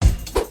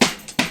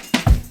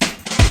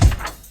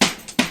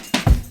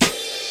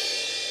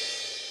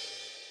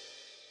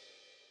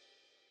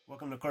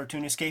Welcome to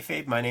Cartoonist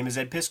Kayfabe. My name is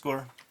Ed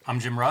Piskor. I'm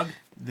Jim Rugg.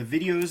 The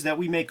videos that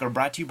we make are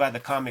brought to you by the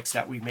comics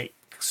that we make.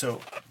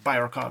 So, buy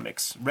our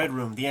comics. Red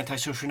Room, The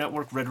Antisocial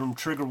Network, Red Room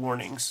Trigger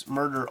Warnings,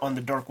 Murder on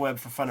the Dark Web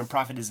for Fun and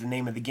Profit is the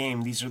name of the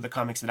game. These are the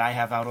comics that I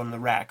have out on the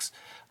racks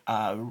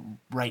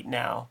right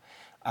now.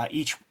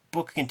 Each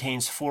book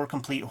contains 4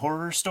 complete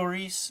horror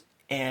stories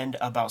and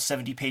about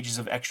 70 pages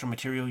of extra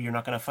material you're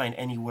not going to find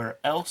anywhere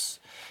else.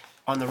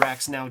 On the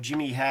racks now,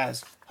 Jimmy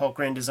has Hulk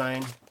Grand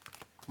Design,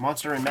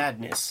 Monster and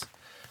Madness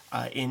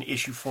in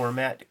issue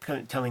format,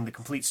 telling the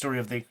complete story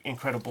of the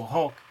Incredible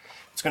Hulk.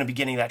 It's going to be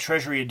getting that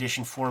Treasury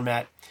Edition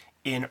format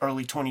in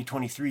early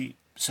 2023,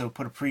 so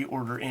put a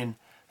pre-order in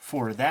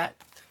for that.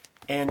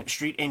 And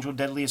Street Angel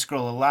Deadliest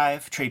Girl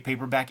Alive trade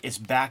paperback is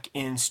back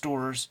in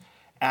stores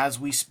as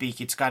we speak.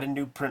 It's got a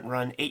new print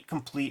run, 8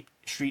 complete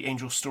Street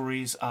Angel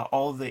stories.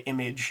 All the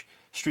Image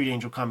Street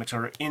Angel comics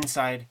are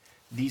inside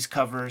these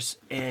covers,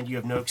 and you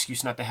have no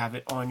excuse not to have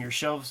it on your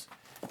shelves.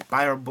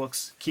 Buy our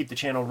books, keep the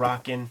channel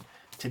rocking.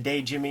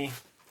 Today, Jimmy,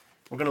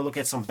 we're going to look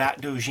at some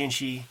Bat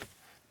Doujinshi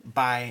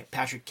by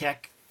Patrick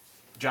Keck,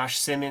 Josh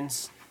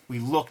Simmons. We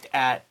looked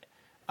at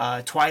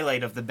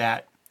Twilight of the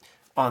Bat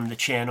on the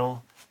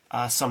channel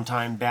some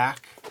time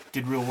back.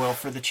 Did real well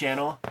for the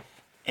channel.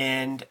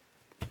 And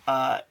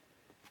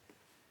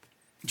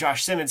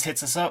Josh Simmons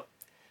hits us up,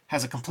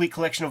 has a complete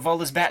collection of all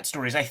his Bat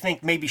stories. I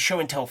think maybe Show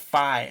and Tell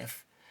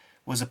 5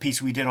 was a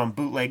piece we did on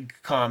Bootleg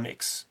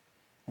Comics.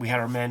 We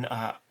had our men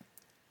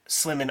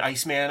Slim and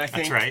Iceman, I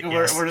think. That's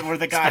right, were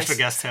the guys Special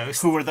guest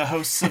host. who were the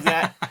hosts of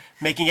that,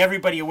 making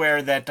everybody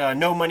aware that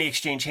no money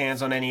exchange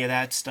hands on any of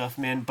that stuff,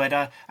 man. But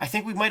I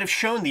think we might have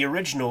shown the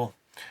original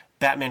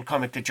Batman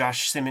comic that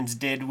Josh Simmons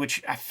did,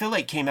 which I feel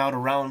like came out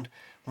around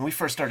when we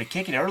first started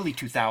kicking it, early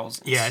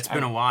 2000s. Yeah, it's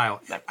been a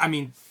while. I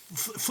mean,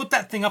 flip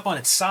that thing up on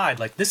its side.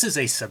 Like, this is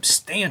a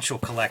substantial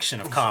collection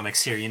of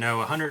comics here,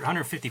 100,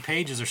 150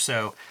 pages or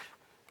so.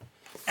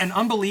 An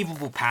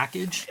unbelievable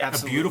package,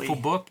 Absolutely. A beautiful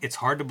book. It's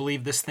hard to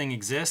believe this thing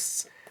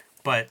exists,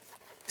 but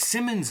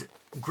Simmons,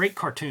 great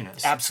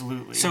cartoonist.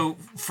 Absolutely. So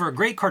for a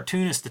great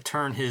cartoonist to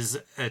turn his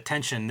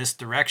attention this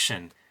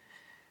direction,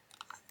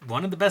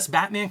 one of the best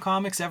Batman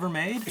comics ever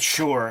made.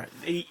 Sure,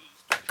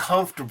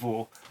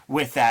 comfortable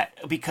with that,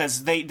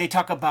 because they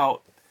talk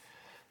about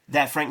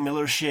that Frank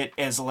Miller shit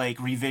as like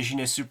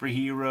revisionist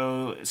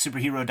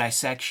superhero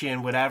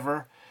dissection,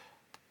 whatever.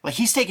 Like,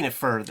 he's taking it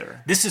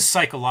further. This is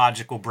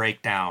psychological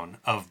breakdown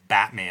of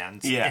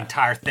Batman's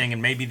entire thing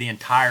and maybe the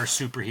entire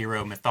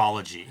superhero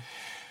mythology.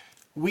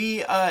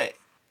 We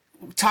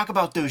talk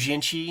about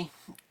Doujinshi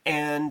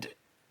and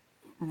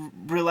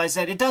realize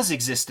that it does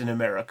exist in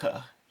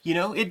America.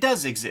 It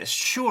does exist,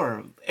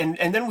 sure. And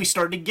then we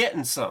started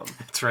getting some.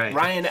 That's right.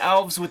 Ryan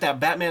Alves with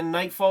that Batman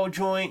Nightfall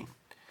joint,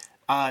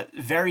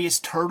 various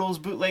Turtles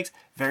bootlegs,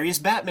 various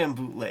Batman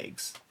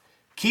bootlegs.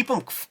 Keep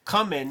them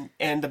coming,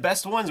 and the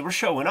best ones we're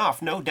showing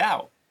off, no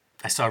doubt.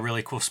 I saw a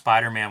really cool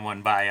Spider-Man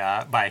one by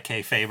a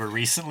Kay Faber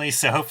recently,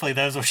 so hopefully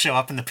those will show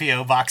up in the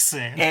P.O. box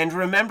soon. And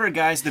remember,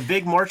 guys, the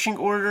big marching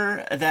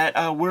order that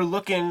we're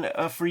looking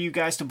for you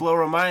guys to blow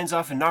our minds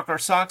off and knock our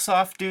socks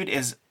off, dude,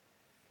 is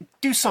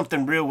do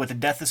something real with the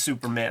death of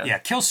Superman. Yeah,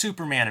 kill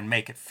Superman and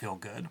make it feel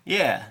good.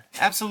 Yeah,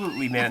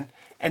 absolutely, man.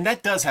 And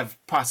that does have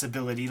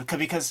possibility,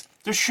 because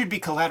there should be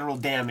collateral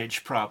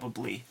damage,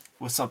 probably,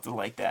 with something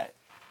like that.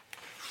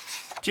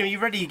 Jimmy, you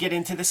ready to get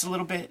into this a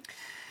little bit?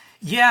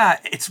 Yeah,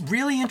 it's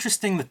really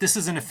interesting that this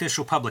is an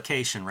official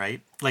publication,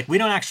 right? Like, we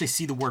don't actually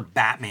see the word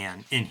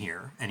Batman in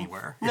here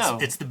anywhere. No.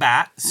 It's the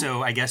Bat,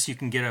 so I guess you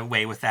can get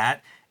away with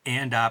that.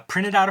 And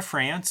printed out of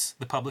France,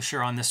 the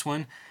publisher on this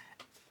one.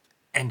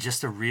 And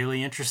just a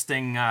really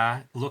interesting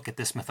look at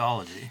this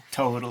mythology.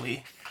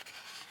 Totally.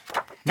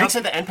 Like I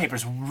said, the end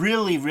paper's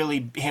really,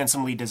 really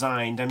handsomely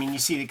designed. I mean, you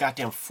see the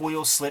goddamn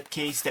foil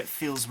slipcase that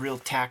feels real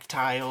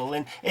tactile,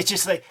 and it's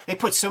just like they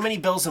put so many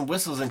bells and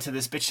whistles into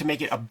this bitch to make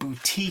it a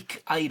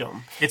boutique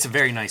item. It's a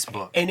very nice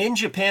book. And in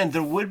Japan,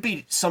 there would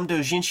be some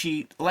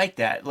doujinshi like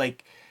that.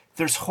 Like,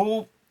 there's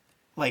whole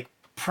like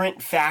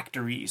print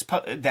factories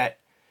that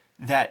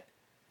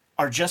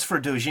are just for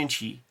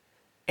doujinshi,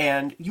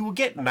 and you will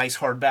get nice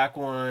hardback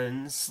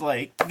ones.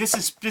 Like, this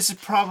is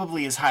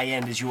probably as high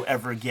end as you'll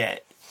ever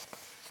get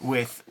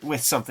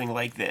with something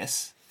like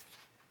this.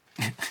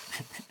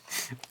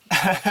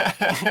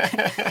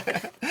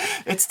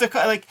 It's the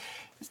like,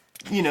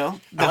 I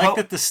like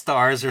that the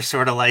stars are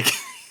sort of like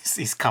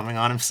he's coming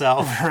on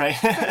himself, right?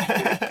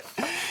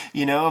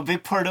 A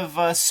big part of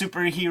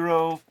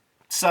superhero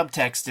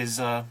subtext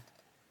is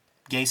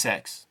gay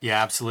sex.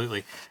 Yeah,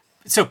 absolutely.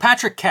 So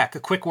Patrick Keck, a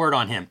quick word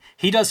on him.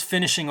 He does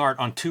finishing art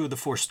on 2 of the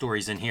 4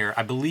 stories in here.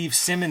 I believe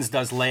Simmons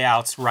does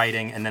layouts,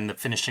 writing, and then the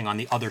finishing on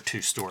the other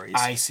 2 stories.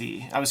 I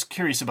see. I was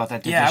curious about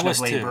that division of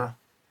labor.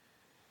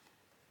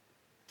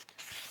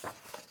 Too.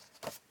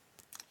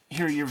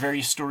 Here are your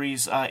various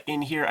stories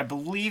in here. I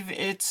believe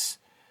it's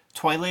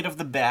Twilight of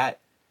the Bat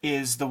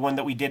is the one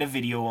that we did a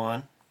video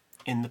on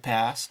in the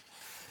past.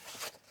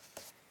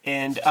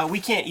 And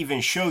we can't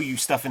even show you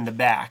stuff in the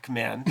back,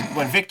 man.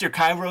 When Victor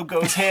Cairo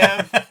goes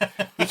ham,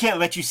 we can't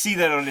let you see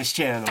that on this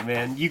channel,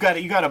 man. You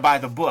gotta buy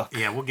the book.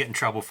 Yeah, we'll get in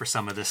trouble for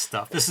some of this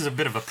stuff. This is a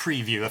bit of a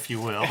preview, if you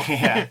will.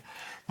 Yeah.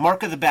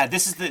 Mark of the Bat.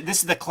 This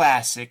is the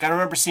classic. I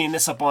remember seeing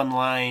this up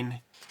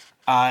online,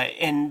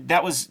 and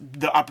that was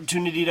the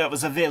opportunity that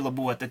was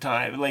available at the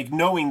time. Like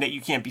knowing that you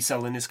can't be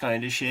selling this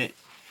kind of shit.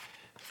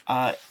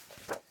 The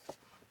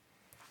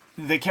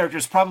character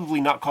is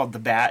probably not called the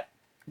Bat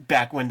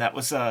back when that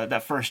was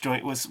that first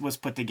joint was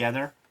put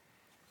together.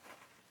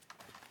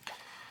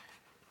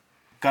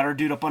 Got our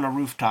dude up on a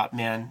rooftop,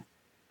 man.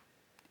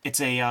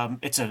 It's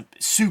a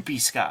soupy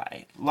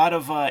sky. A lot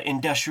of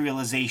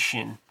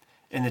industrialization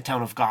in the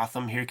town of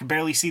Gotham here. You can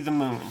barely see the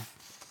moon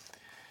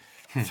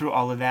through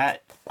all of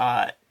that.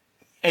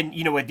 And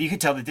you know what? You can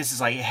tell that this is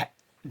like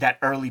that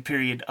early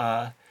period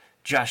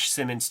Josh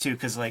Simmons too,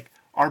 because like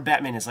our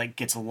Batman is like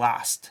gets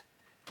lost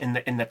in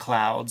the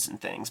clouds and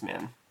things,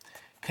 man.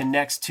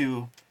 Connects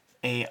to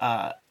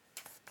a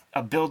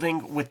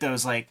building with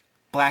those like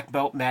Black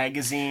Belt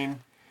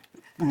magazine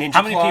ninja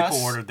How many claws.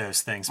 people ordered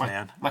those things,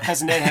 man? My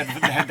cousin Ed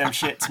had them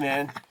shits,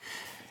 man.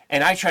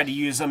 And I tried to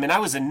use them, and I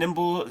was a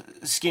nimble,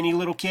 skinny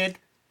little kid.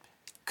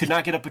 Could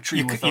not get up a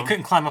tree with them. You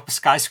couldn't climb up a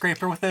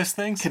skyscraper with those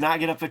things? Could not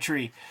get up a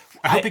tree.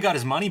 I hope he got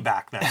his money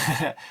back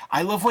then.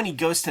 I love when he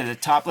goes to the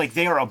top, like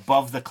they are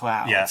above the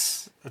clouds.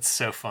 Yes, that's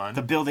so fun.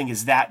 The building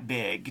is that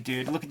big,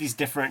 dude. Look at these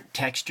different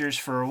textures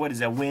for, what is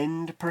that,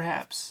 wind,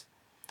 perhaps?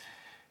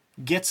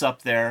 Gets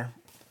up there,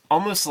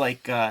 almost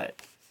like,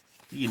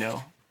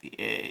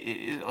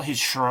 his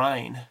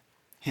shrine,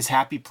 his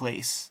happy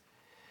place.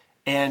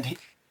 And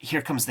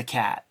here comes the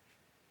cat,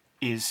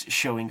 is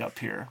showing up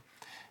here.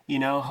 You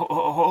know,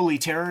 Holy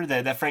Terror,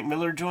 that Frank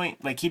Miller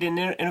joint, like he didn't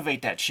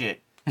innovate that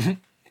shit.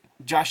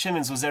 Josh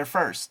Simmons was there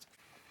first.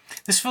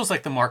 This feels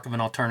like the mark of an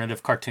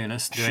alternative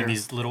cartoonist, doing Sure.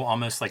 these little,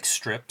 almost like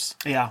strips.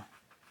 Yeah.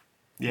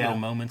 Little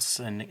moments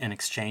and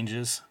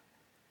exchanges.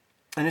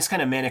 And this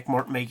kind of manic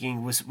mark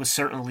making was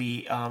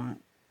certainly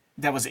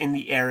that was in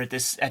the air at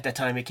that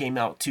time it came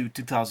out,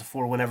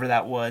 2004, whenever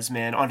that was,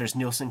 man. Anders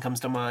Nielsen comes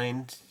to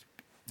mind.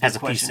 Has a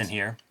Questions. piece in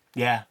here.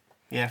 Yeah,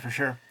 for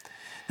sure.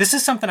 This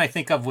is something I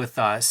think of with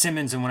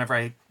Simmons, and whenever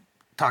I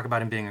talk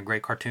about him being a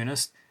great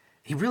cartoonist,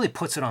 he really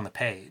puts it on the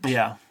page.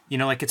 Yeah. You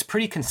know, like it's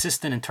pretty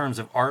consistent in terms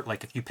of art.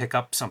 Like if you pick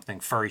up something,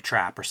 Furry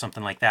Trap or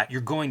something like that,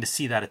 you're going to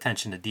see that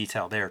attention to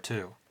detail there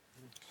too.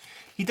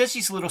 He does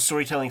these little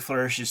storytelling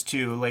flourishes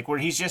too, like where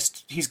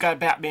he's got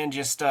Batman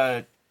just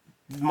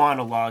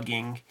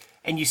monologuing,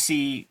 and you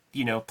see,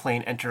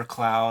 plane enter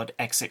cloud,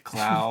 exit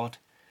cloud.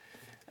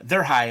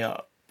 They're high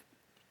up.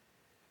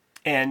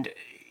 And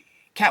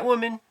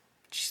Catwoman,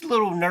 she's a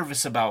little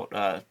nervous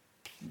about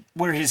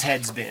where his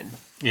head's been.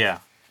 Yeah.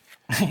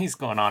 He's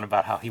going on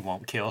about how he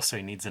won't kill, so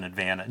he needs an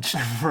advantage.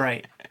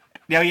 Right.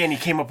 Oh, yeah, and he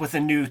came up with a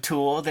new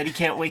tool that he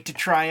can't wait to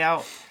try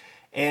out.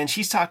 And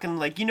she's talking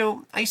like,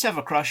 I used to have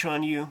a crush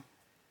on you.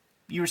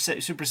 You were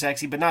super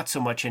sexy, but not so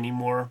much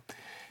anymore.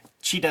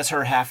 She does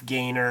her half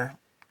gainer,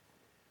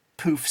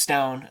 poofs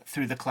down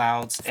through the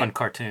clouds. Fun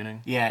cartooning.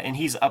 Yeah, and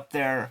he's up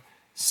there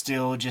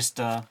still just...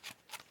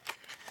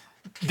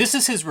 This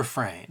is his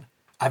refrain.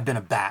 I've been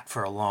a bat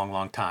for a long,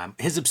 long time.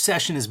 His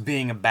obsession is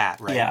being a bat,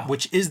 right? Yeah.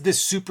 Which is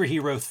this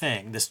superhero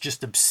thing, this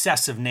just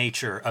obsessive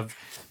nature of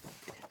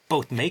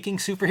both making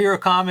superhero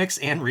comics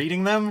and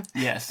reading them.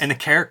 Yes. And the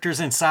characters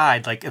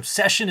inside. Like,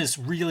 obsession is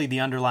really the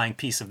underlying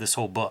piece of this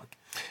whole book.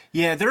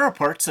 Yeah, there are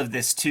parts of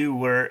this, too,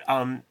 where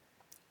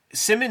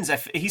Simmons,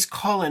 he's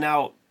calling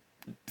out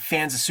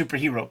fans of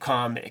superhero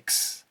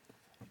comics.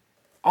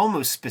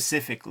 Almost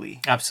specifically.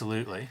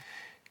 Absolutely.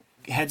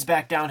 Heads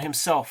back down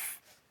himself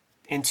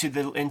into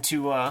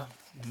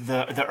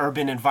the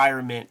urban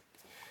environment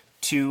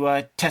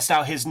to test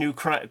out his new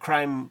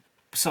crime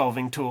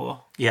solving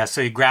tool. Yeah,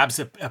 so he grabs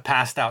a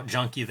passed out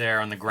junkie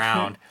there on the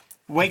ground.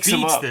 Wakes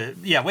him up.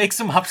 Wakes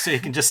him up so he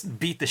can just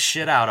beat the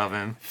shit out of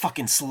him.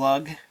 Fucking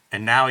slug.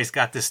 And now he's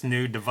got this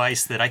new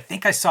device that I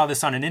think I saw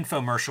this on an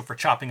infomercial for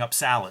chopping up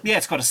salad. Yeah,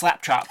 it's called a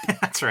slap chop.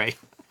 That's right.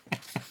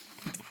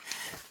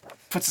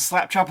 Puts a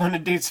slap chop on the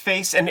dude's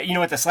face, and you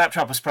know what? The slap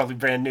chop was probably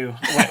brand new.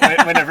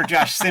 Whenever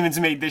Josh Simmons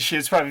made this shit,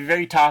 it's probably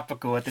very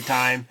topical at the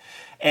time.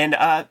 And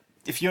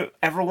if you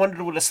ever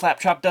wondered what a slap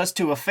chop does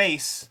to a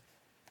face,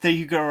 there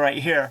you go right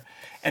here.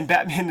 And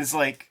Batman is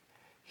like,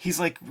 he's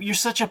like, you're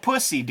such a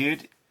pussy,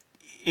 dude.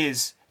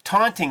 Is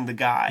taunting the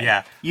guy.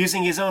 Yeah.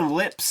 Using his own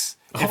lips.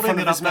 Holding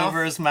it up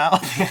over his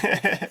mouth.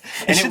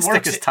 And should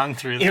stick his tongue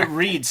through there. It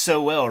reads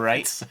so well,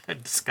 right? It's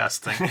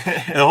disgusting.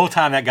 The whole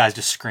time that guy's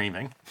just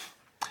screaming.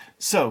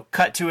 So,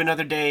 cut to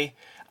another day.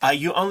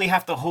 You only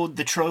have to hold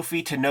the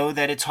trophy to know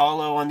that it's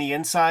hollow on the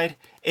inside.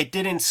 It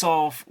didn't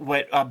solve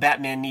what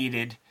Batman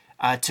needed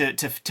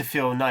to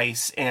feel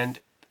nice. And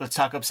let's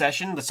talk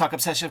obsession. Let's talk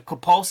obsessive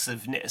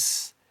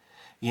compulsiveness.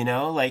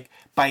 Like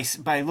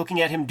by looking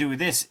at him do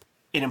this,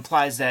 it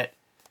implies that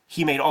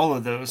he made all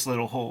of those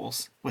little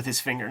holes with his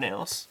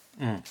fingernails.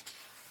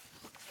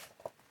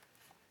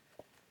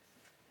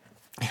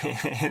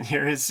 And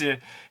here's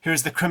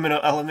the criminal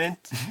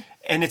element,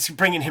 and it's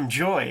bringing him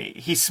joy.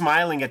 He's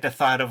smiling at the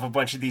thought of a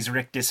bunch of these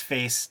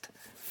rictus-faced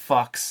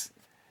fucks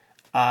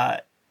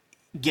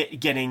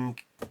getting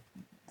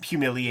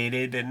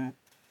humiliated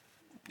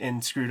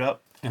and screwed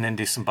up. And then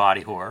do some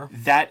body horror.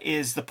 That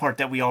is the part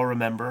that we all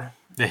remember.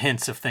 The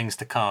hints of things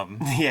to come.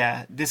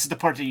 Yeah, this is the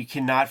part that you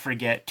cannot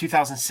forget.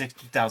 2006,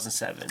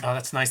 2007. Oh,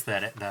 that's nice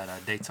that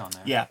date's on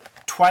there. Yeah.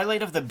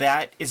 Twilight of the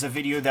Bat is a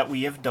video that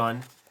we have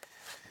done.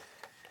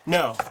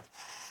 No,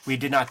 we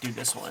did not do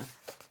this one.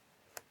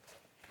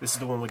 This is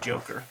the one with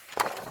Joker.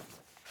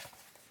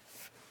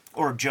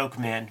 Or Joke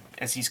Man,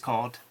 as he's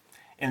called.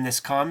 In this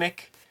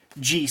comic,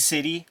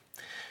 G-City.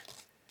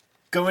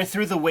 Going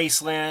through the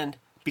wasteland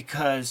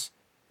because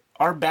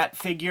our Bat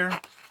figure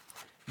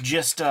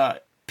just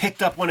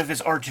picked up one of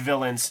his arch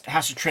villains,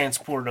 has to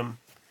transport him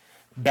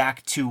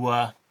back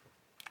to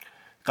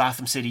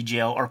Gotham City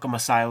Jail, Arkham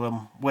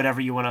Asylum, whatever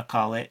you want to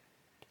call it.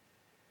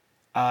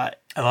 I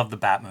love the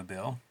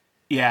Batmobile.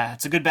 Yeah,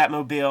 it's a good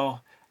Batmobile.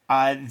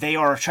 They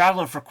are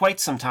traveling for quite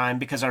some time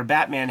because our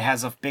Batman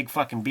has a big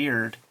fucking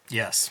beard.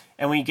 Yes.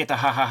 And when you get the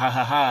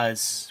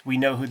ha-ha-ha-ha-has, we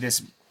know who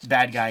this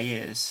bad guy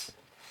is.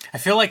 I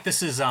feel like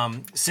this is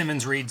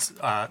Simmons reads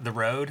The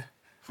Road.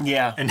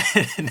 Yeah. And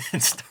then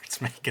starts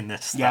making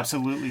this stuff. Yeah,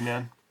 absolutely,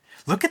 man.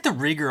 Look at the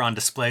rigor on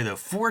display, though.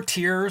 4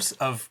 tiers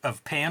of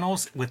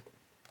panels with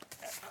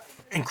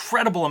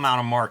incredible amount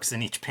of marks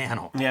in each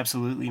panel. Yeah,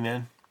 absolutely,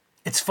 man.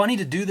 It's funny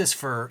to do this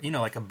for,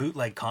 like a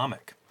bootleg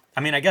comic. I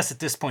mean, I guess at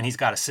this point he's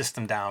got a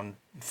system down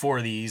for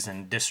these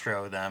and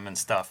distro them and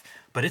stuff.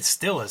 But it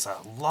still is a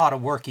lot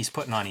of work he's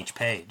putting on each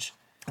page.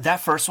 That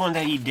first one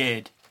that he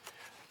did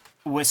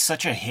was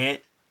such a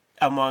hit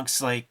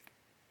amongst, like,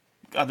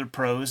 other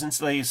pros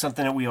and like,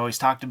 something that we always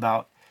talked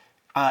about.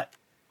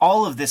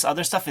 All of this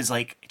other stuff is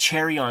like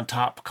cherry on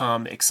top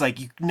comics. Like,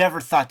 you never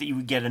thought that you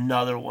would get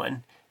another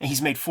one. And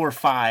he's made 4 or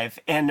 5,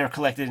 and they're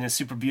collected in a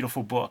super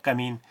beautiful book. I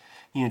mean,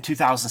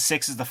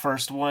 2006 is the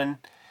first one.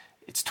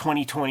 It's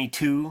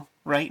 2022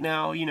 right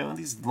now.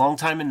 These long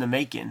time in the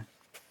making.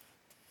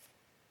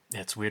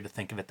 It's weird to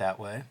think of it that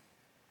way.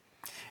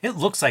 It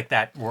looks like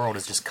that world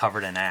is just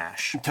covered in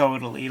ash.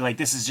 Totally. Like,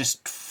 this is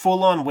just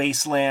full on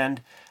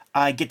wasteland.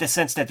 I get the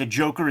sense that the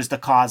Joker is the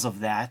cause of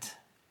that.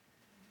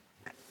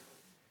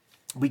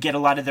 We get a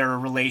lot of their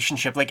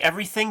relationship. Like,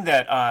 everything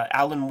that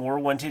Alan Moore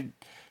wanted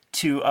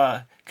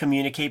to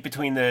communicate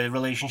between the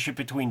relationship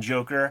between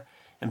Joker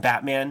and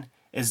Batman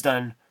is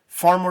done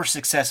far more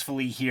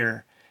successfully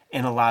here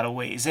in a lot of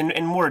ways.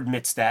 And Moore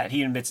admits that.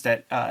 He admits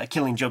that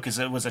killing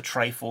Joker was a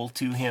trifle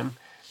to him.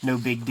 No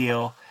big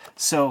deal.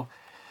 So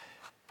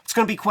it's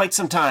going to be quite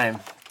some time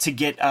to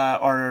get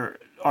our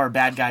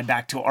bad guy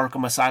back to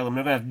Arkham Asylum.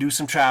 They're going to have to do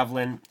some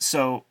traveling.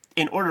 So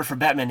in order for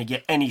Batman to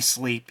get any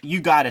sleep,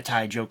 you got to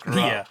tie Joker up.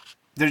 Yeah.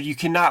 You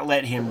cannot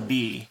let him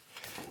be.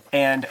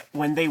 And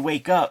when they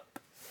wake up,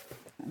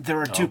 there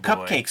are 2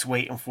 cupcakes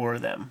waiting for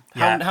them.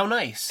 Yeah. How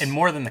nice. And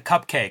more than the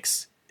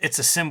cupcakes, it's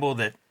a symbol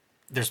that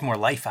there's more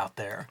life out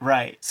there.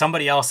 Right.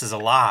 Somebody else is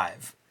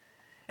alive.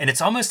 And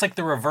it's almost like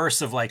the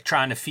reverse of like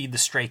trying to feed the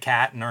stray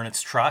cat and earn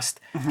its trust.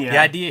 Yeah. The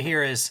idea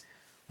here is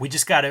we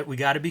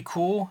gotta be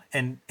cool,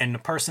 and the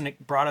person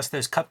that brought us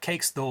those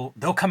cupcakes,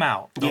 they'll come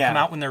out. They'll come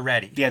out when they're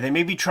ready. Yeah, they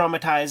may be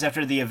traumatized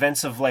after the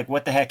events of like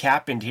what the heck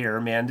happened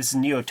here, man. This is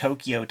Neo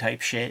Tokyo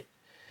type shit.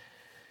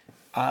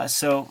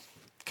 So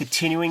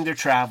continuing their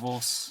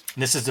travels.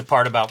 And this is the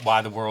part about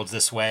why the world's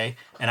this way,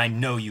 and I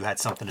know you had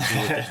something to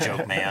do with it,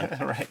 Joke Man.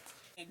 Right.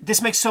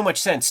 This makes so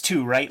much sense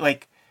too, right?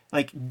 Like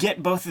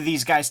get both of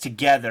these guys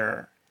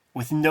together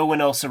with no one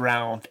else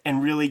around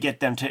and really get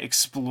them to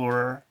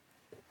explore,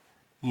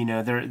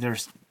 their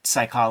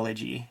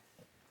psychology.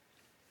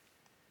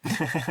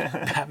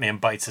 Batman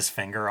bites his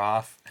finger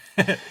off.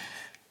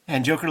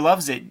 And Joker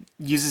loves it,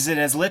 uses it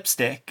as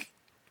lipstick.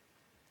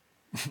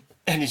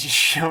 And it's just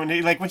showing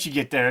it, like, once you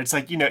get there, it's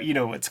like, you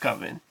know what's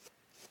coming.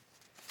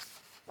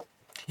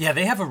 Yeah,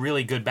 they have a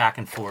really good back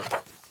and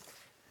forth.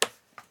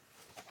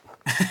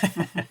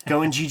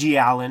 Going G.G.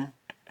 Allen.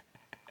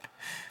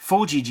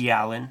 Full G.G.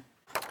 Allen.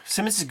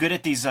 Simmons is good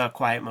at these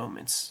quiet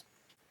moments.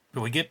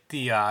 But we get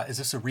the, is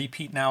this a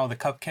repeat now of the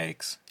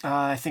cupcakes?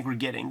 I think we're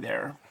getting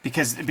there.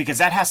 Because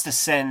that has to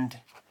send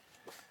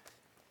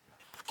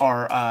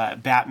our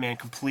Batman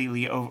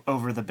completely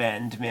over the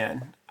bend,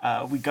 man.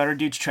 We got our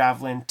dudes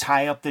traveling,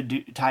 tie up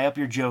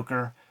your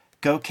Joker,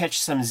 go catch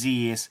some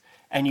Z's,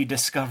 and you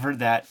discover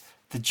that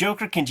the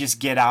Joker can just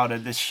get out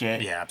of this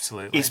shit. Yeah,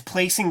 absolutely. Is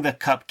placing the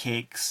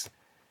cupcakes,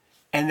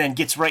 and then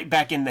gets right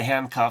back in the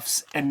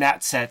handcuffs, and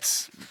that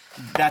sets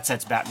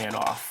Batman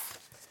off.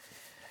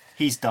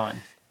 He's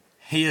done.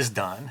 He is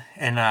done,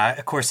 and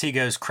of course he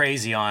goes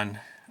crazy on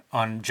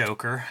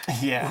Joker.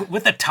 Yeah.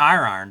 With a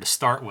tire iron to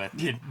start with.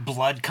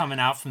 Blood coming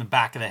out from the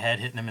back of the head,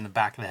 hitting him in the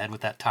back of the head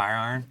with that tire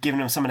iron. Giving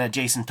him some of that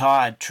Jason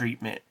Todd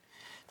treatment.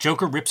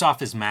 Joker rips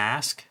off his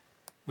mask,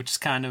 which is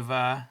kind of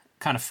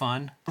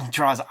fun.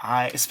 Draws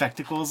eye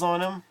spectacles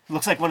on him.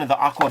 Looks like one of the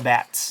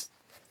Aquabats.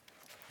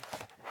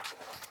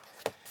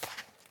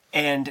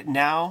 And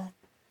now,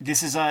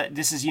 this is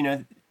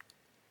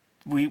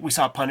we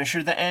saw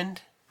Punisher the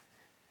end.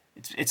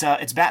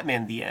 It's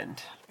Batman the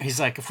end. He's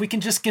like, if we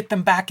can just get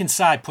them back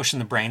inside, pushing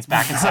the brains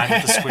back inside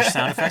with the squish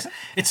sound effects.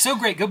 It's so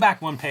great. Go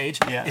back one page.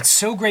 Yeah. It's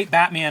so great.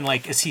 Batman,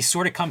 like, as he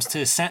sort of comes to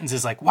his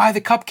sentences, like, why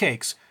the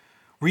cupcakes?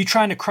 Were you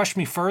trying to crush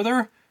me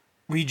further?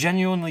 Were you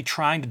genuinely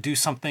trying to do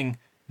something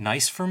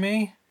nice for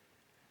me?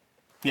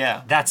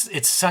 Yeah.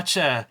 It's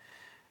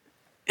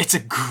a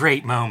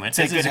great moment.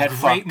 It's a good a head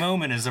great fuck.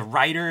 moment as a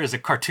writer, as a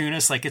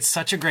cartoonist. Like, it's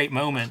such a great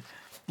moment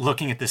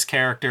looking at this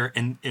character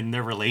in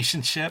their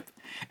relationship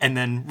and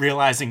then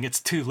realizing it's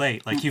too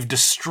late. Like, you've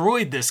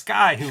destroyed this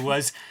guy who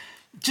was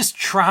just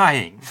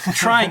trying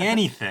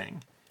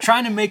anything,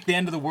 trying to make the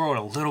end of the world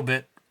a little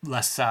bit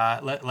less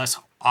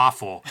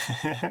awful,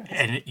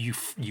 and you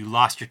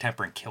lost your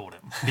temper and killed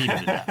him, beat him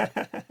to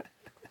death.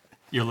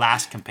 Your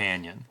last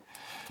companion.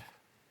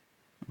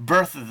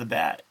 Birth of the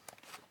Bat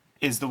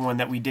is the one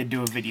that we did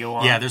do a video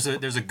on. Yeah,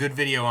 there's a good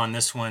video on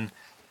this one.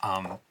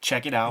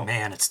 Check it out.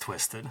 Man, it's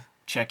twisted.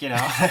 Check it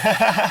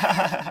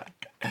out.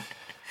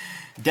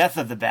 Death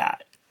of the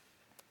Bat.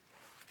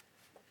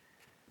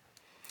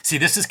 See,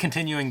 this is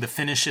continuing the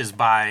finishes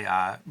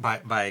by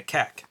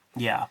Keck.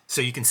 Yeah.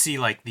 So you can see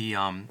like the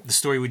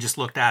story we just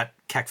looked at,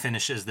 Keck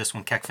finishes, this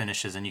one Keck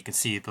finishes, and you can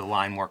see the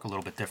line work a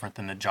little bit different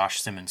than the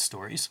Josh Simmons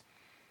stories.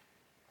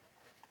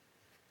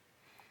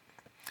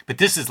 But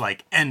this is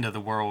like end of the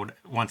world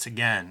once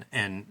again,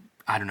 and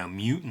I don't know,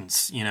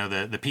 mutants, you know,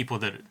 the people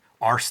that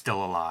are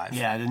still alive.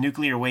 Yeah, the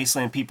nuclear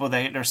wasteland people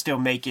that are still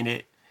making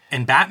it.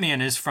 And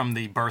Batman is from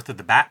the Birth of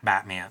the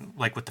Batman,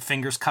 like with the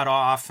fingers cut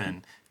off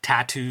and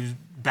tattooed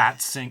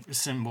bat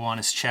symbol on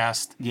his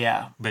chest.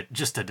 Yeah. But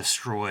just a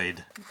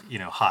destroyed, you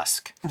know,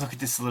 husk. Look at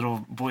this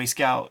little Boy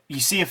Scout. You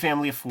see a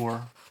family of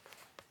 4.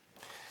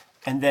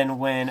 And then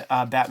when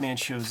Batman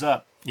shows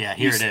up. Yeah,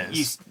 here it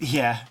is.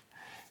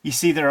 You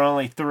see there are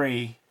only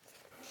 3.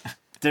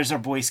 There's our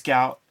Boy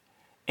Scout.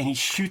 And he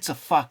shoots a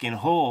fucking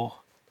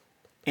hole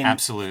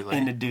Absolutely.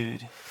 in the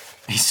dude.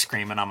 He's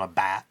screaming, I'm a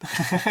bat.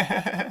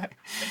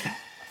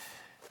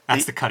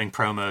 That's the cutting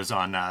promos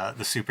on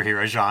the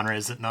superhero genre,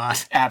 is it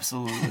not?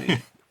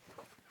 Absolutely.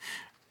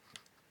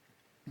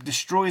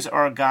 Destroys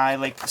our guy,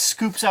 like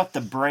scoops out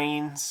the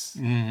brains,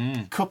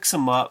 cooks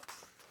him up,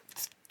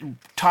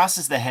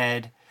 tosses the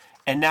head,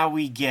 and now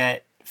we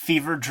get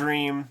Fever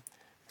Dream,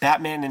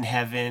 Batman in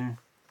Heaven,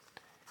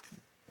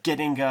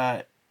 getting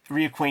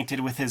reacquainted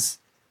with his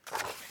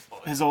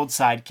old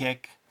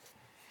sidekick,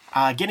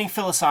 getting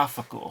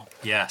philosophical.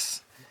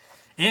 Yes.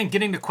 And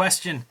getting to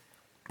question,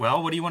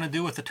 well, what do you want to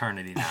do with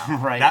eternity now?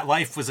 Right. That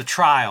life was a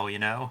trial, you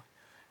know?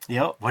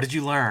 Yep. What did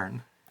you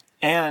learn?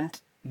 And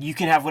you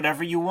can have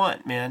whatever you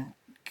want, man.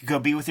 You could go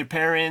be with your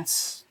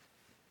parents,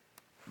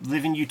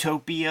 live in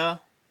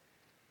utopia.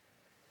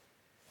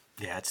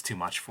 Yeah, it's too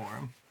much for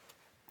him.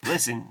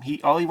 Listen,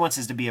 all he wants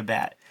is to be a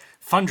bat.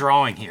 Fun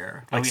drawing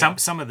here. Like yeah.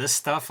 some of this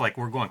stuff, like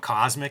we're going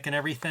cosmic and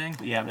everything.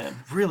 Yeah,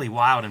 man. Really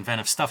wild,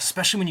 inventive stuff,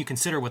 especially when you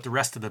consider what the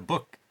rest of the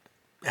book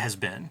has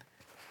been.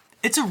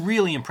 It's a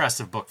really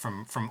impressive book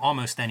from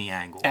almost any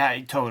angle.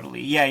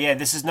 Totally. Yeah.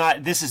 This is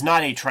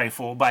not a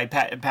trifle by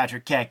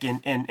Patrick Keck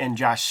and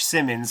Josh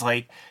Simmons.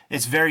 Like,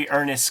 it's very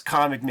earnest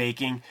comic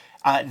making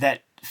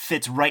that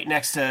fits right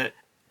next to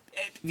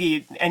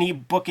any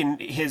book in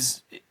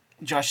his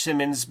Josh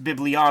Simmons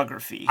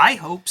bibliography. I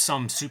hope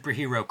some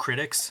superhero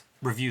critics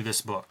review this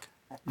book.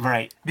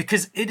 Right.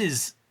 Because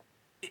it's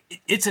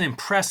an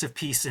impressive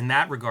piece in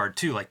that regard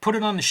too. Like, put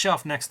it on the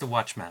shelf next to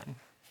Watchmen.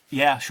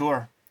 Yeah,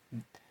 sure.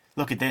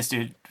 Look at this,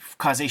 dude.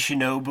 Kaze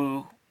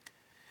Shinobu.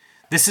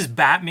 This is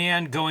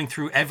Batman going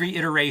through every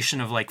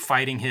iteration of like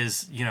fighting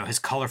his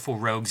colorful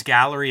rogues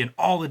gallery and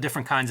all the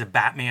different kinds of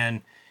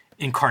Batman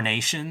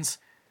incarnations.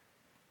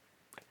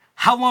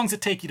 How long does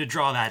it take you to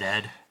draw that,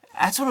 Ed?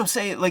 That's what I'm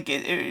saying. Like,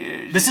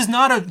 this is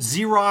not a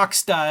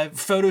Xeroxed,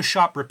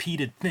 Photoshop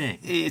repeated thing.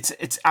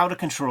 It's out of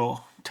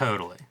control.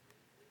 Totally.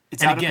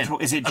 It's And out again, of control.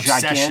 Is it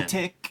obsession.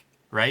 gigantic?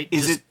 Right?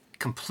 Is Just it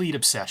complete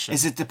obsession?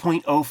 Is it the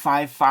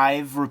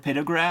 .055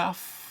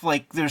 rapidograph?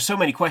 Like, there's so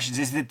many questions.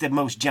 Is it the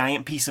most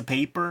giant piece of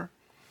paper?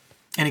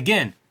 And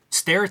again,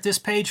 stare at this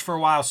page for a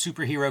while,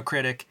 superhero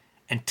critic,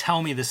 and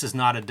tell me this is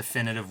not a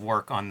definitive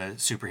work on the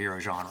superhero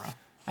genre.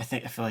 I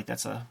feel like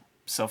that's a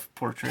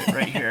self-portrait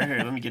right here. Here,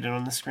 let me get it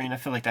on the screen. I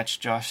feel like that's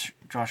Josh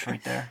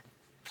right there.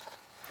 I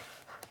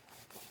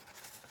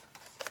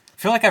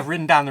feel like I've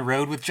ridden down the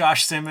road with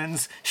Josh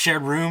Simmons,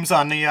 shared rooms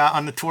on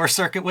the tour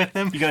circuit with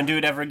him. You gonna do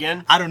it ever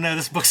again? I don't know.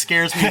 This book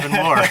scares me even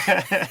more.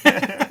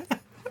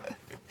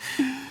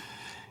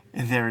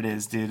 There it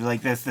is, dude.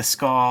 Like, that's the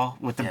skull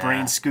with the Yeah.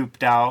 brain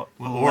scooped out.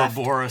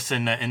 Ouroboros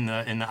in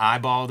the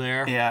eyeball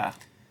there. Yeah.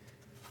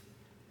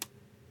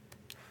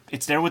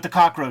 It's there with the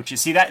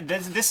cockroaches. See, that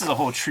this is a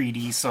whole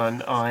treatise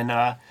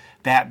on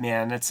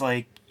Batman. It's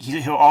like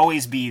he'll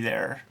always be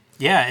there.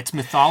 Yeah, it's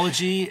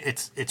mythology.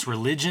 It's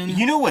religion.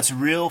 You know what's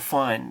real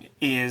fun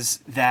is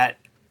that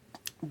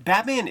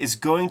Batman is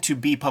going to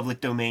be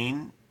public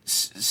domain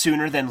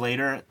sooner than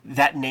later.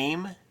 That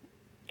name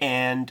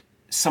and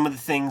some of the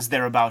things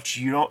thereabouts.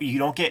 You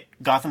don't get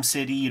Gotham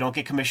City. You don't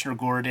get Commissioner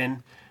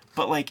Gordon.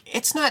 but like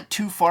it's not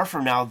too far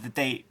from now that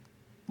they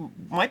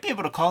might be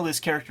able to call this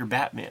character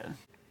Batman.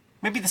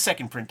 Maybe the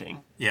second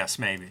printing. Yes,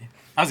 maybe.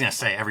 I was going to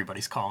say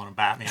everybody's calling him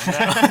Batman.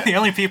 The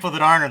only people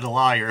that aren't are the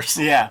lawyers.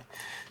 Yeah.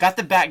 Got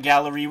the Bat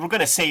Gallery. We're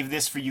going to save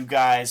this for you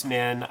guys,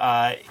 man.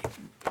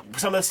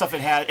 Some of the stuff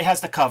it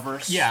has the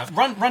covers. Yeah,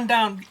 run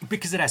down,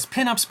 because it has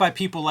pinups by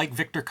people like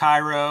Victor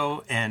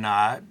Cairo, and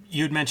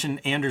you had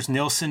mentioned Anders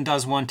Nilsson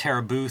does one,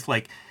 Tara Booth.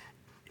 Like,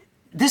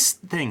 this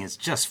thing is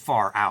just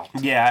far out.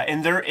 Yeah,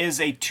 and there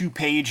is a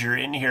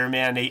 2-pager in here,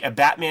 man. A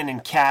Batman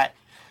and Cat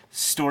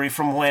story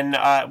from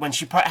when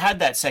she had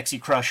that sexy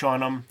crush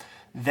on him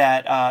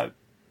that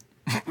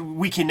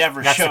we can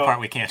never That's show. the part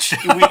we can't show.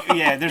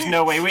 Yeah, there's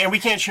no way. And we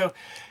can't show.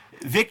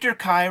 Victor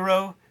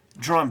Cairo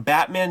drawn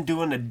Batman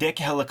doing a dick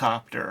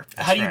helicopter.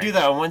 How do you do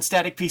that on one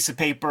static piece of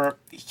paper?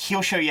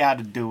 He'll show you how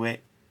to do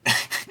it.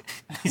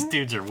 These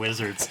dudes are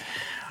wizards.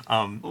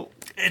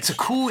 It's a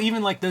cool,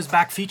 even like those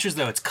back features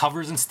though. It's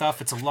covers and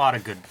stuff. It's a lot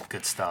of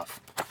good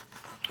stuff.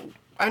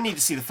 I need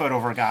to see the photo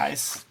of our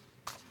guys.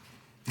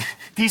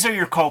 These are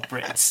your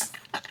culprits.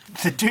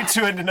 The dudes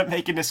who ended up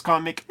making this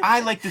comic.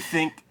 I like to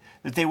think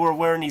that they were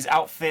wearing these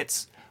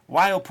outfits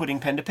while putting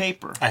pen to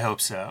paper. I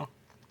hope so.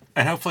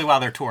 And hopefully while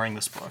they're touring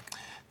this book.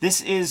 This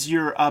is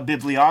your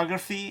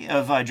bibliography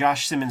of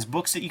Josh Simmons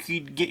books that you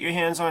could get your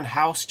hands on.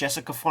 House,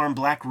 Jessica Farm,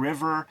 Black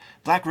River.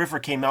 Black River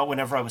came out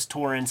whenever I was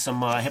touring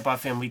some Hip Hop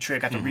Family Tree. I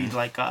got to read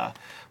like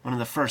one of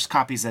the first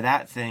copies of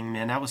that thing,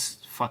 man. That was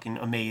fucking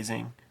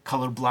amazing.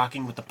 Color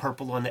blocking with the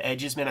purple on the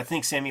edges, man. I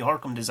think Sammy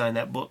Harcum designed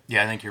that book.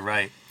 Yeah, I think you're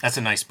right. That's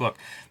a nice book.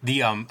 The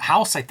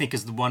House, I think,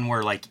 is the one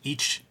where like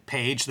each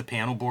page, the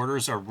panel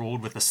borders are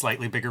ruled with a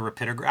slightly bigger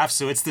rapidograph.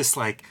 So it's this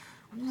like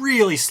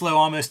really slow,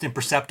 almost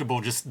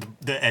imperceptible, just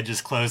the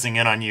edges closing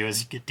in on you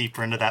as you get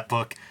deeper into that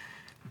book.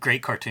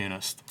 Great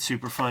cartoonist.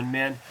 Super fun,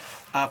 man.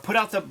 Put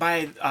out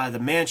by the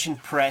Mansion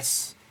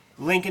Press.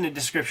 Link in the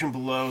description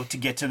below to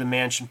get to the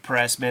Mansion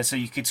Press, man, so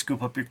you could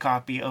scoop up your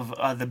copy of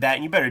the Bat.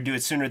 And you better do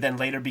it sooner than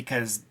later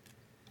because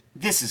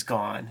this is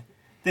gone.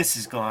 This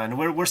is gone.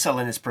 We're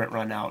selling this print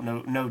run out,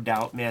 no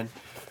doubt, man.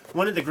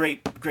 One of the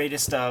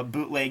greatest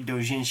bootleg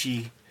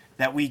doujinshi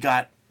that we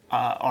got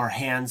our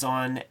hands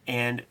on,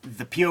 and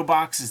the P.O.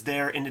 box is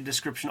there in the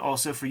description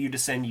also for you to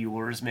send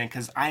yours, man,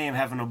 because I am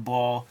having a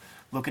ball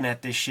looking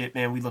at this shit,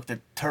 man. We looked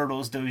at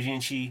Turtles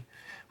doujinshi.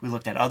 We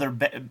looked at other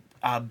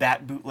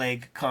Bat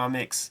bootleg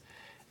comics.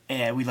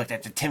 And we looked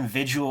at the Tim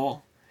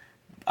Vigil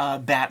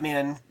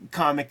Batman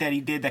comic that he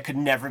did that could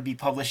never be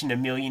published in a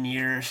million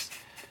years.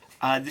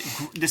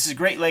 This is a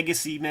great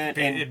legacy, man.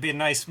 And it'd be a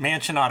nice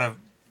Mansion ought to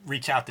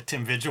reach out to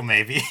Tim Vigil,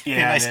 maybe. Yeah,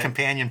 be a nice man.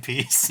 companion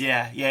piece.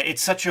 Yeah.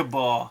 It's such a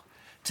ball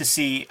to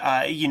see.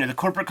 The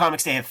corporate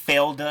comics, they have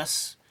failed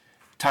us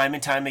time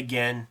and time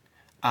again.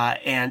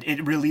 And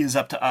it really is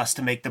up to us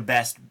to make the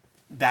best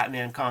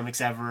Batman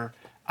comics ever.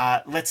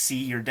 Let's see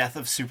your Death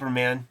of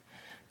Superman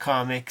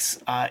comics.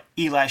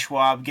 Eli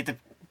Schwab, get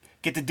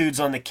the dudes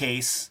on the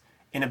case.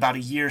 In about a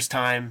year's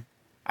time,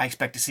 I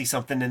expect to see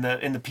something in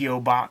the P.O.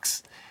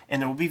 box,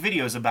 and there will be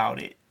videos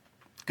about it.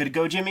 Good to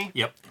go, Jimmy?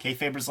 Yep.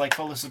 K-Fabers, like,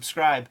 follow,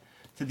 subscribe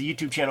to the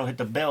YouTube channel. Hit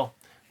the bell.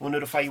 We'll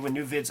notify you when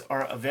new vids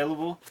are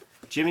available.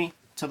 Jimmy,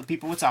 tell the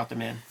people what's out there,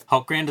 man.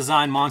 Hulk Grand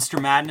Design Monster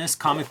Madness.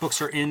 Comic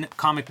books are in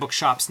comic book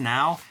shops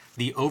now.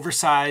 The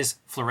oversized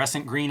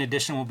fluorescent green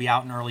edition will be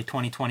out in early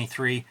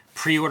 2023.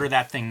 Pre-order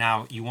that thing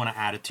now. You want to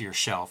add it to your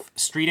shelf.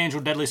 Street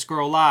Angel Deadliest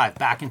Girl Live.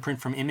 Back in print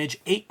from Image.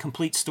 8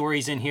 complete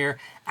stories in here.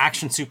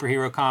 Action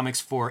superhero comics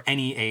for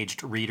any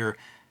aged reader.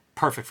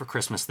 Perfect for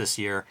Christmas this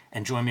year.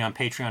 And join me on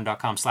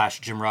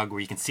patreon.com/JimRugg, where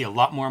you can see a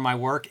lot more of my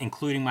work,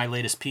 including my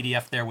latest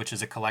PDF there, which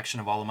is a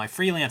collection of all of my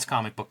freelance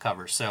comic book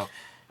covers. So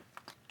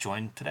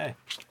join today.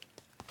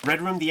 Red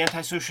Room, the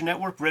Antisocial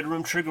Network. Red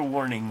Room, Trigger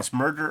Warnings.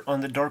 Murder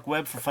on the Dark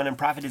Web for Fun and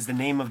Profit is the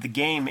name of the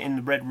game in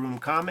the Red Room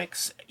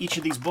comics. Each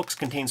of these books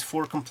contains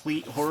 4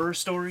 complete horror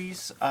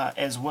stories,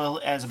 as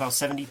well as about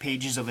 70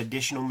 pages of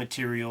additional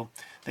material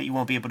that you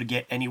won't be able to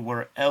get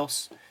anywhere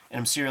else. And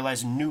I'm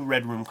serializing new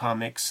Red Room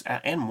comics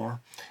and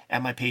more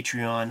at my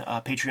Patreon,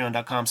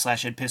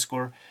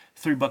 patreon.com/EdPiskor.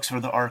 $3 for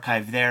the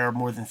archive there,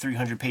 more than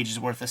 300 pages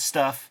worth of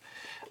stuff.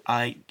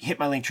 Hit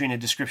my link tree in the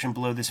description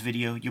below this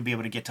video. You'll be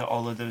able to get to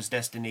all of those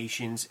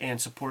destinations and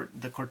support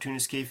the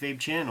Cartoonist Kayfabe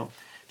channel.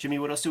 Jimmy,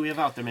 what else do we have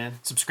out there, man?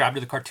 Subscribe to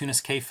the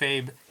Cartoonist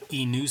Kayfabe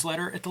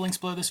e-newsletter at the links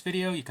below this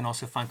video. You can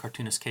also find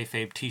Cartoonist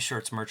Kayfabe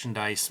t-shirts,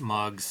 merchandise,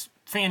 mugs,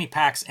 fanny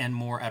packs, and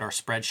more at our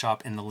spread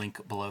shop in the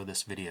link below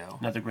this video.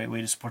 Another great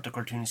way to support the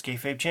Cartoonist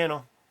Kayfabe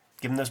channel.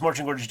 Give them those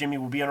marching orders, Jimmy.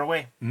 We'll be on our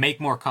way.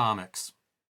 Make more comics.